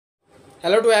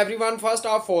Hello to everyone. First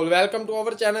of all, welcome to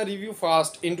our channel Review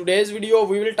Fast. In today's video,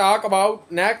 we will talk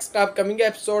about next upcoming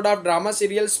episode of drama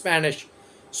serial Spanish.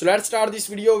 So let's start this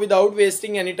video without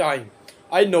wasting any time.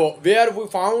 I know where we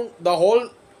found the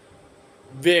whole.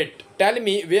 Wait, tell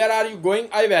me, where are you going?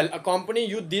 I will accompany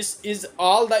you. This is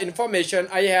all the information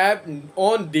I have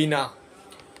on Dina.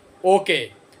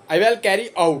 Okay, I will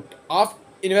carry out of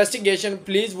investigation.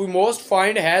 Please, we must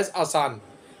find has a son.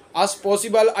 As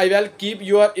possible, I will keep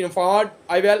you informed.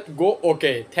 I will go.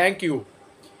 Okay, thank you.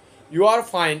 You are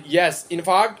fine. Yes, in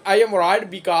fact, I am right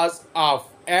because of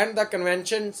and the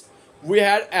conventions we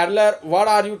had earlier. What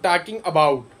are you talking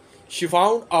about? She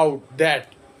found out that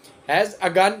has a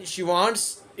gun. She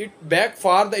wants it back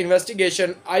for the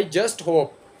investigation. I just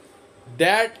hope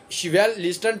that she will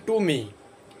listen to me.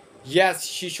 Yes,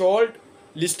 she should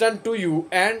listen to you,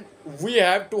 and we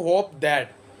have to hope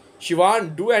that she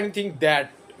won't do anything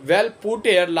that will put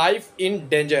her life in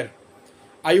danger.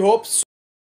 I hope so.